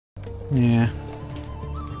Yeah.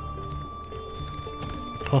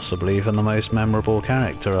 Possibly even the most memorable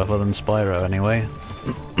character other than Spyro anyway.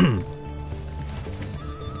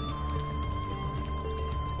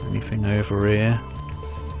 Anything over here?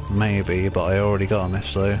 Maybe, but I already got on this,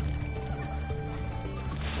 so...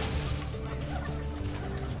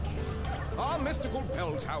 Our mystical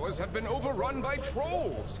bell towers have been overrun by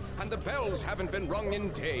trolls, and the bells haven't been rung in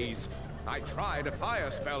days. I tried a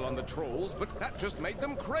fire spell on the trolls, but that just made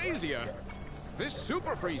them crazier. This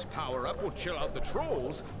Super Freeze power-up will chill out the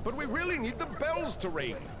trolls, but we really need the bells to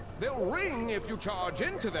ring. They'll ring if you charge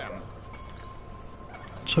into them.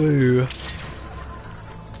 2.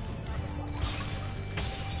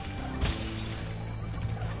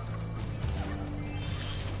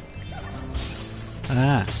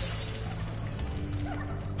 Ah.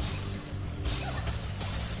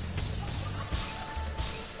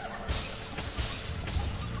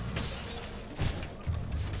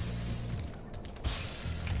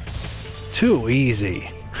 Too easy.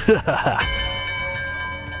 Yeah,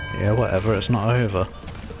 whatever, it's not over.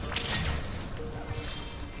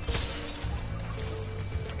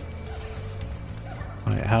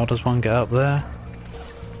 Wait, how does one get up there?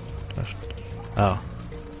 Oh.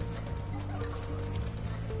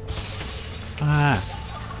 Ah.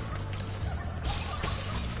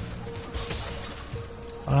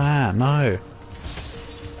 Ah, no.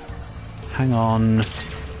 Hang on.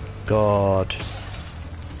 God.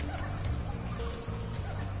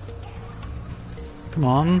 Come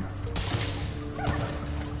on.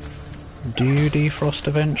 Do you defrost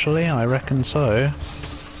eventually? I reckon so.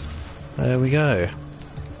 There we go.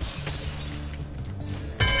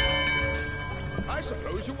 I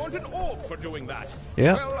suppose you want an orb for doing that.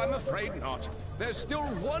 Yeah. Well, I'm afraid not. There's still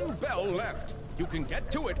one bell left. You can get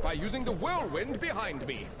to it by using the whirlwind behind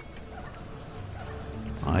me.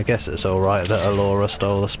 I guess it's alright that Alora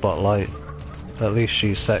stole the spotlight. At least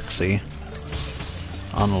she's sexy.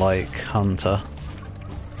 Unlike Hunter.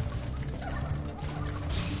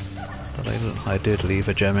 But I did leave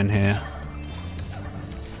a gem in here.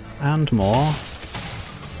 And more.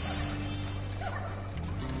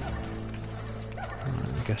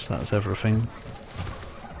 I guess that's everything.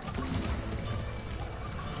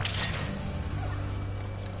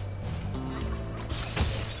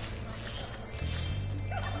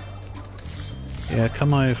 Yeah,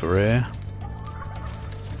 come over here.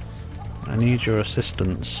 I need your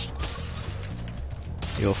assistance.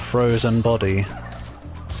 Your frozen body.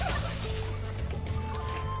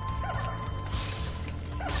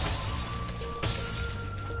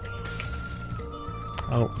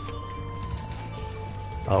 Oh.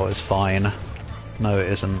 Oh, it's fine. No,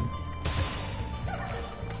 it isn't.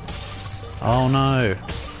 Oh no!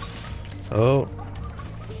 Oh.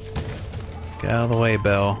 Get out of the way,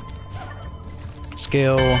 Belle.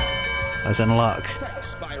 Skill, as in luck.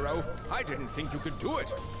 Thanks, Spyro. I didn't think you could do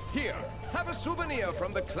it. Here, have a souvenir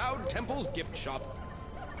from the Cloud Temple's gift shop.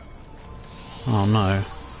 Oh no.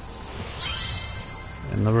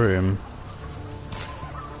 In the room.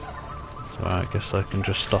 So I guess I can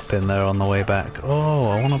just stop in there on the way back. Oh,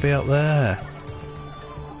 I want to be up there.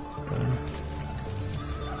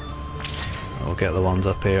 I'll get the ones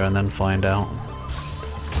up here and then find out.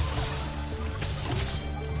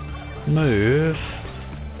 Move.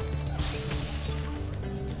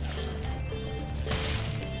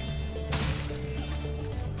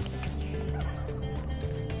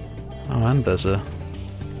 Oh, and there's a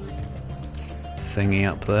thingy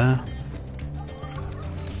up there.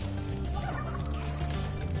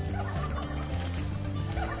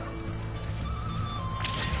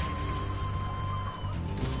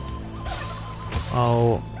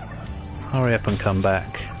 Oh, hurry up and come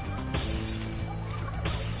back.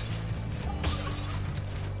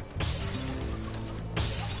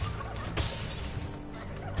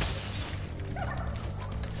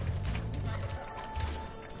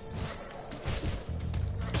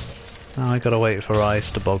 Now I gotta wait for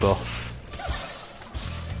ice to bog off.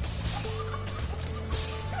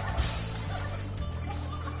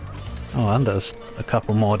 Oh, and there's a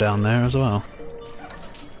couple more down there as well.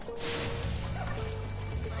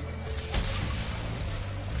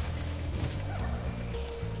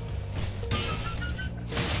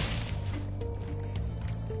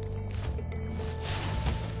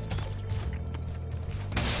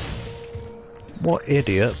 What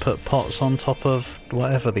idiot put pots on top of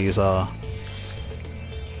whatever these are?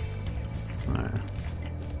 No.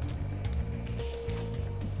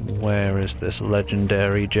 Where is this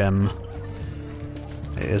legendary gem?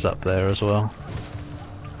 It is up there as well.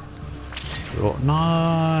 Oh,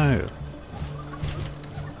 no!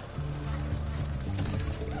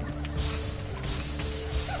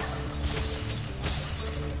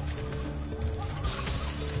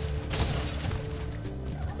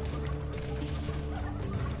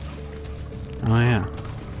 Oh yeah.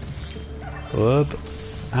 Whoop.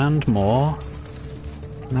 And more.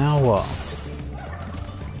 Now what?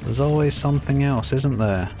 There's always something else, isn't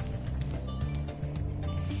there?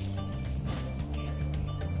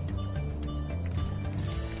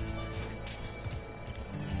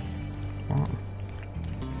 What?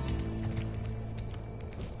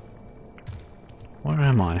 Where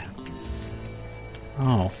am I?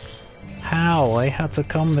 Oh. How? I had to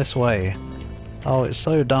come this way. Oh, it's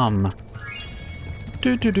so dumb.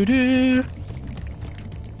 Do do do do.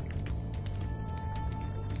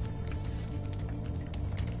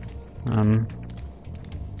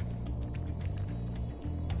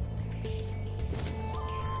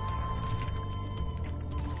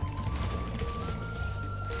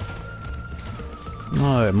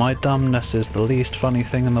 No, my dumbness is the least funny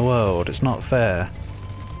thing in the world. It's not fair.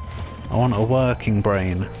 I want a working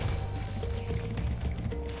brain.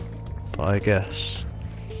 But I guess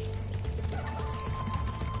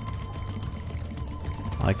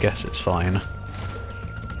it's fine.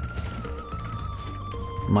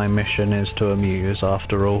 My mission is to amuse,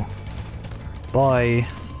 after all. Bye!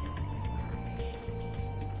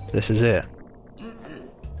 This is it.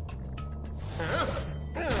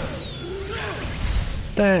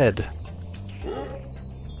 Dead!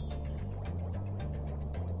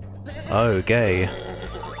 Oh, gay.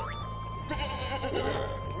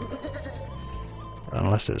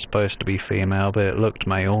 Unless it's supposed to be female, but it looked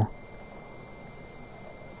male.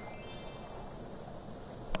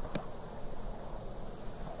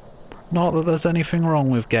 Not that there's anything wrong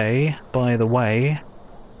with gay, by the way.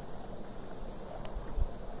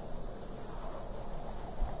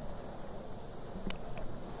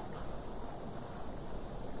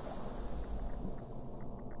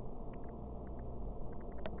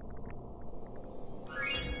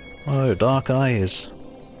 Oh, dark eyes.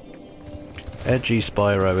 Edgy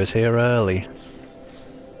Spyro is here early.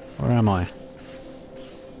 Where am I?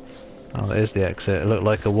 Oh, there's the exit. It looked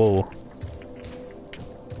like a wall.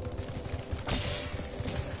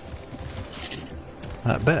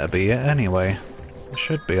 That better be it anyway. It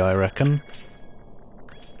should be, I reckon.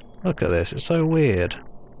 Look at this, it's so weird.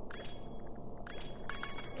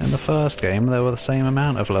 In the first game there were the same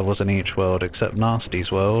amount of levels in each world except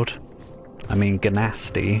Nasty's world. I mean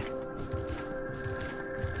Gnasty.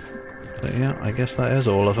 But yeah, I guess that is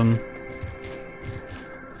all of them.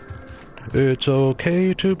 It's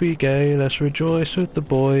okay to be gay, let's rejoice with the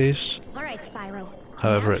boys. Alright, Spyro.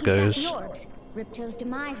 However it goes. Ripto's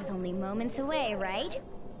demise is only moments away, right?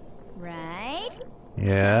 Right?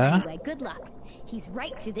 Yeah? Anyway, good luck. He's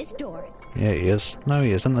right through this door. Yeah, he is. No,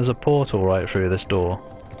 he isn't. There's a portal right through this door.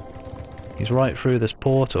 He's right through this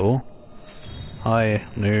portal. Hi,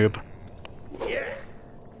 noob.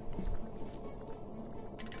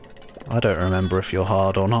 I don't remember if you're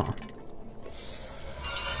hard or not.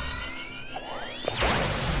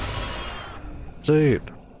 Zoop.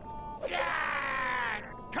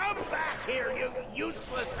 Come back here, you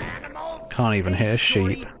useless animals! Can't even hear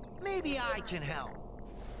sheep. Maybe I can help.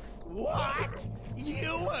 What?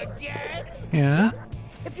 You again? Yeah?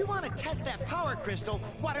 If you want to test that power crystal,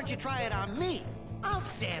 why don't you try it on me? I'll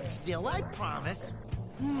stand still, I promise.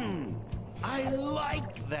 I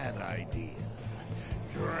like that idea.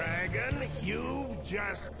 Dragon, you've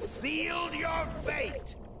just sealed your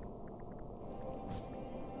fate!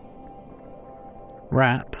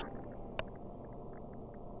 Rap.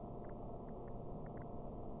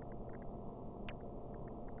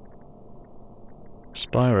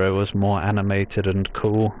 Spyro was more animated and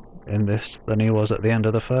cool in this than he was at the end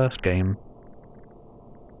of the first game.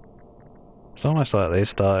 It's almost like they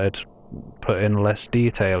started putting less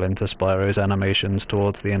detail into Spyro's animations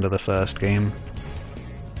towards the end of the first game.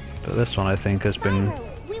 But this one I think has been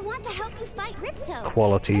Spyro, we want to help you fight Ripto.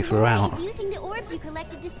 quality throughout. He's using the orbs you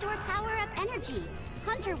collected to store power-up energy.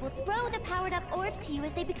 Hunter will throw the powered-up orbs to you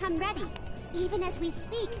as they become ready. Even as we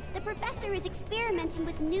speak, the professor is experimenting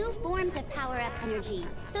with new forms of power-up energy.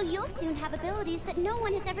 So you'll soon have abilities that no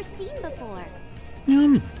one has ever seen before.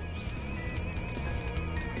 Yeah,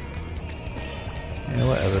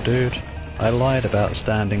 whatever, dude. I lied about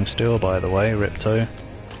standing still, by the way, Ripto.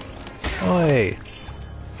 Oi!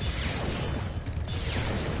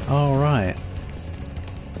 Alright.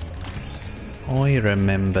 I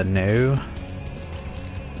remember now.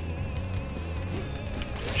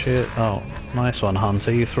 Shit. Oh, nice one,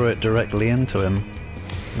 Hunter. You threw it directly into him.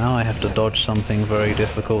 Now I have to dodge something very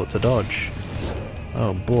difficult to dodge.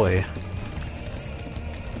 Oh boy.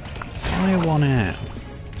 I want it.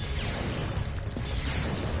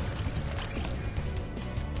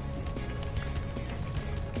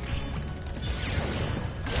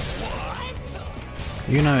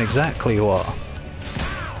 You know exactly what.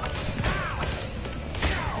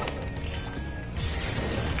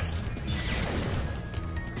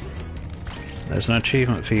 There's an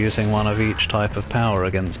achievement for using one of each type of power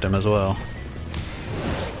against him as well.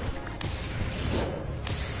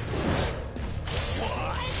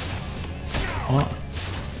 What?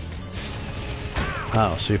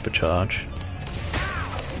 Oh, supercharge.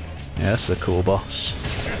 Yeah, that's a cool boss.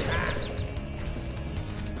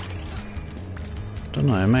 Don't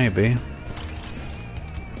know, maybe.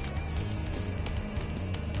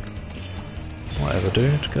 Whatever,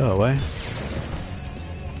 dude, go away.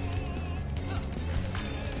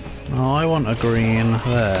 Oh, I want a green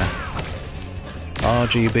there.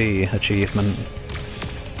 RGB achievement.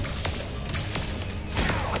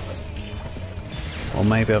 Or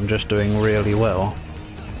maybe I'm just doing really well.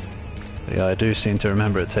 But yeah, I do seem to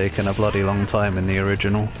remember it taking a bloody long time in the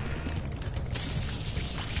original.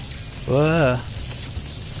 Whoa.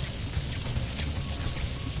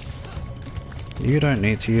 You don't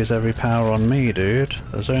need to use every power on me, dude.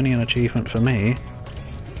 There's only an achievement for me.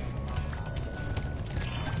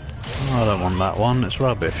 Oh, I don't want that one, it's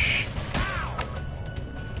rubbish.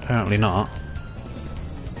 Apparently not.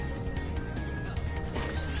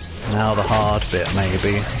 Now the hard bit,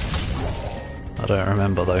 maybe. I don't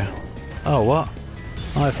remember though. Oh, what?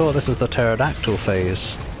 Oh, I thought this was the pterodactyl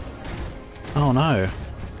phase. Oh no,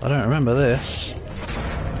 I don't remember this.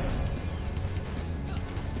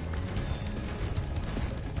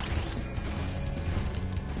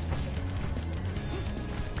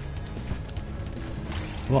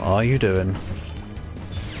 What are you doing?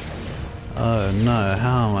 Oh no,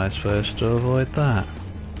 how am I supposed to avoid that?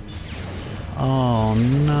 Oh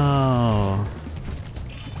no.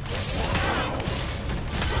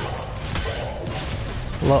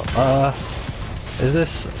 What, is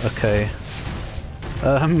this okay?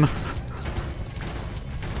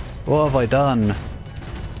 What have I done?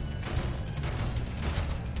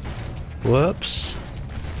 Whoops.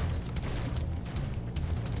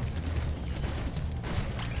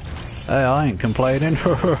 Hey, I ain't complaining.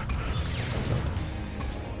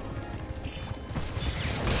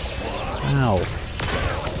 Ow.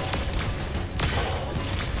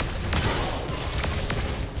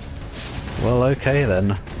 Well, okay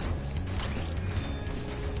then.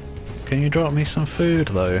 Can you drop me some food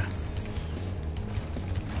though?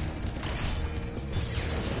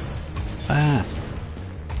 Ah.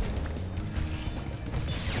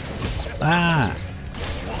 Ah.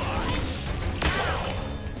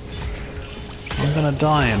 I'm gonna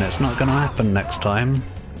die and it's not gonna happen next time.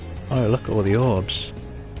 Oh, look at all the orbs.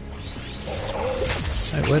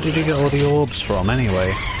 Hey, where did you get all the orbs from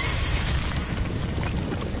anyway?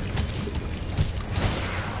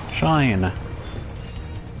 Shine!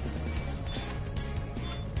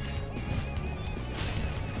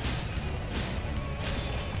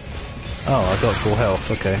 Oh, I got full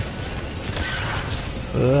health, okay.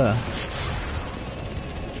 Ugh.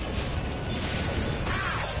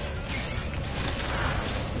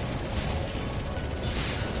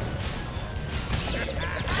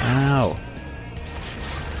 Ow!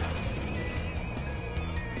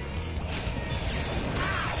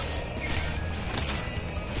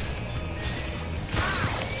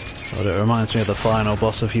 But it reminds me of the final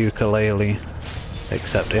boss of Ukulele,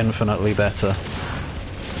 except infinitely better.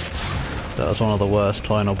 That was one of the worst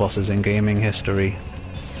final bosses in gaming history.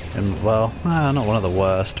 And, well, not one of the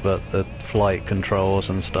worst, but the flight controls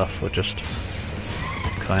and stuff were just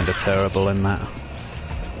kinda terrible in that.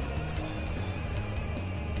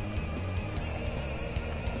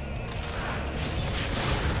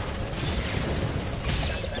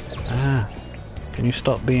 Ah, can you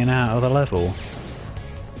stop being out of the level?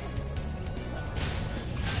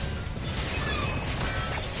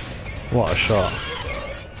 What a shot.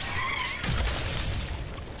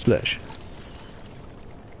 Splish.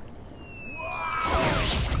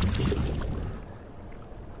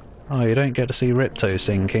 Oh, you don't get to see Ripto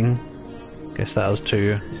sinking. Guess that was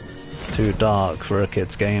too dark for a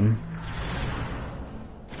kid's game.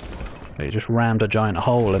 You just rammed a giant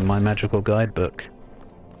hole in my magical guidebook.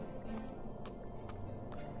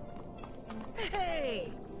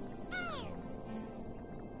 Hey!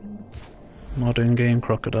 Modern game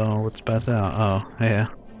crocodile would spaz out. Oh, yeah.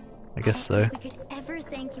 I guess so. We could ever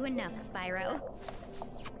thank you enough, Spyro.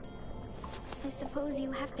 I suppose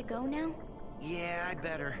you have to go now? Yeah, I'd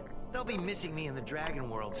better. They'll be missing me in the Dragon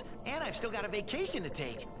Worlds, and I've still got a vacation to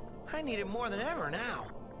take. I need it more than ever now.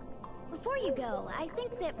 Before you go, I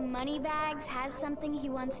think that Moneybags has something he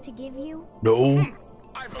wants to give you. No.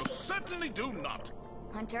 I most certainly do not.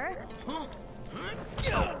 Hunter?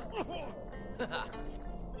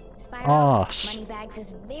 Spyro, Arse. Moneybags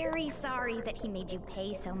is very sorry that he made you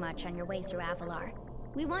pay so much on your way through Avalar.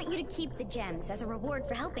 We want you to keep the gems as a reward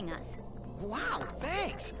for helping us. Wow,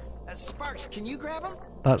 thanks. Sparks, can you grab them?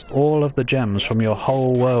 That's all of the gems from your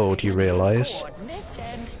whole world, you realise? Coordinates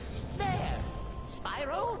and there.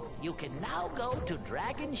 Spyro, you can now go to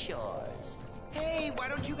Dragon Shores. Hey, why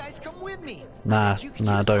don't you guys come with me? Nah, You could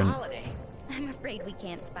nah, use the don't. holiday. I'm afraid we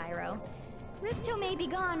can't, Spyro. Ripto may be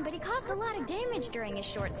gone, but he caused a lot of damage during his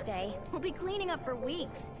short stay. We'll be cleaning up for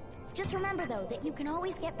weeks. Just remember, though, that you can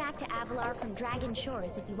always get back to Avalar from Dragon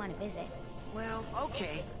Shores if you want to visit. Well,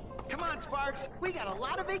 okay. Come on, Sparks. We got a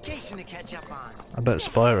lot of vacation to catch up on. I bet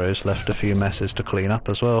Spyro's left a few messes to clean up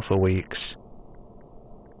as well for weeks.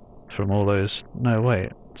 From all those... No,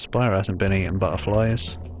 wait. Spyro hasn't been eating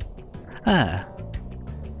butterflies. Ah.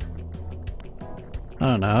 I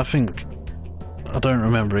don't know, I don't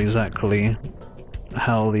remember exactly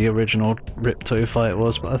how the original Ripto fight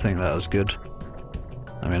was, but I think that was good.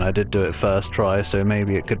 I mean, I did do it first try, so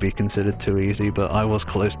maybe it could be considered too easy, but I was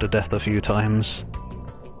close to death a few times.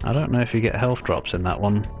 I don't know if you get health drops in that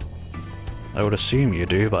one. I would assume you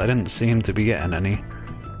do, but I didn't seem to be getting any.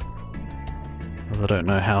 I don't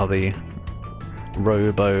know how the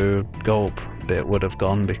Robo Gulp bit would have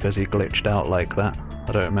gone because he glitched out like that.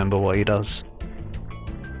 I don't remember what he does.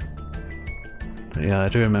 But yeah, I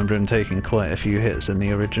do remember him taking quite a few hits in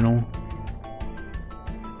the original.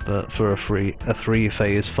 But for a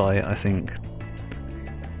three-phase fight, I think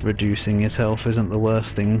reducing his health isn't the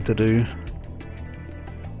worst thing to do.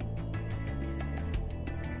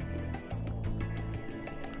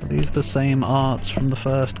 Are these the same arts from the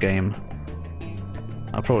first game?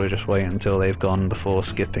 I'll probably just wait until they've gone before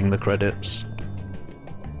skipping the credits.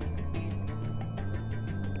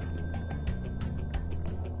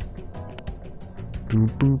 Boom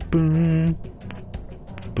boom boom.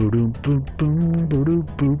 Boom boom boom boom boom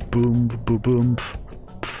boom boom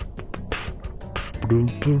boom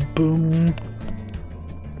boom boom.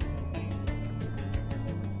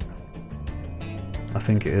 I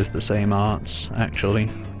think it is the same arts, actually.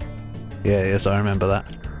 Yeah, it is, I remember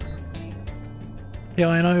that. Yeah,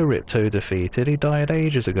 I know Ripto defeated, he died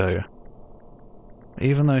ages ago.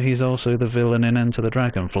 Even though he's also the villain in Enter the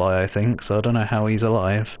Dragonfly, I think, so I don't know how he's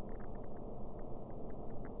alive.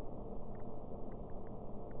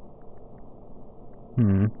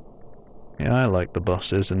 Yeah, I like the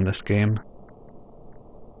bosses in this game.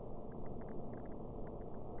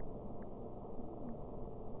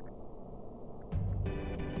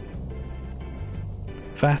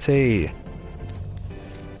 Fatty!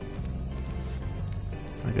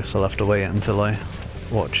 I guess I'll have to wait until I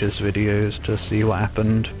watch his videos to see what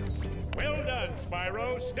happened. Well done,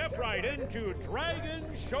 Spyro. Step right into Dragon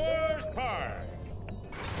Shores Park.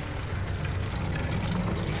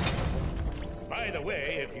 By the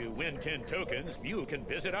way, if you win 10 tokens, you can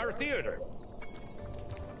visit our theater.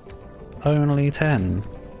 Only 10.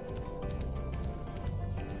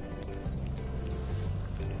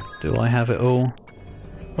 Do I have it all?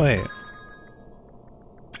 Wait.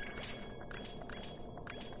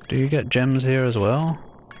 Do you get gems here as well?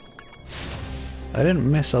 I didn't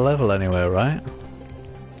miss a level anywhere, right?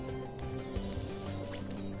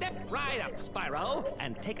 Step right up, Spyro,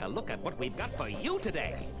 and take a look at what we've got for you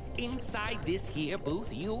today. Inside this here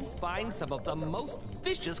booth, you'll find some of the most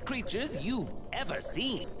vicious creatures you've ever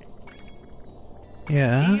seen.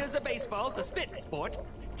 Yeah. Here's a baseball to spit, sport.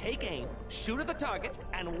 Take aim, shoot at the target,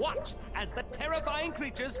 and watch as the terrifying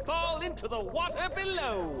creatures fall into the water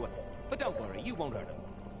below. But don't worry, you won't hurt them.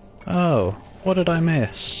 Oh, what did I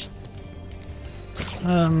miss?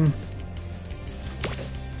 Oh.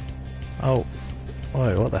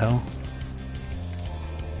 Wait, what the hell?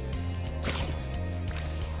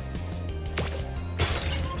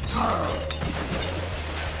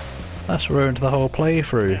 That's ruined the whole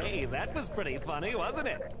playthrough. Hey, that was pretty funny, wasn't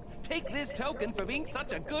it? Take this token for being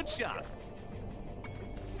such a good shot.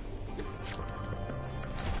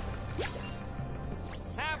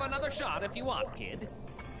 Have another shot if you want, kid.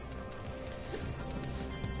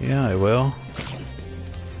 Yeah, I will.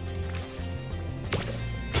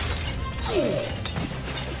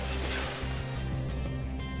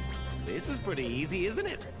 This is pretty easy, isn't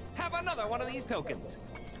it? Have another one of these tokens.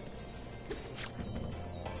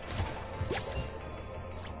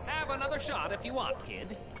 Have another shot if you want,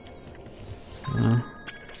 kid.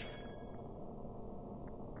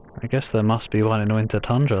 I guess there must be one in Winter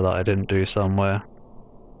Tundra that I didn't do somewhere.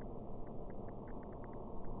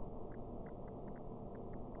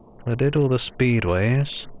 I did all the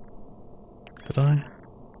speedways. Did I?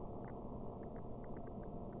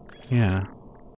 Yeah.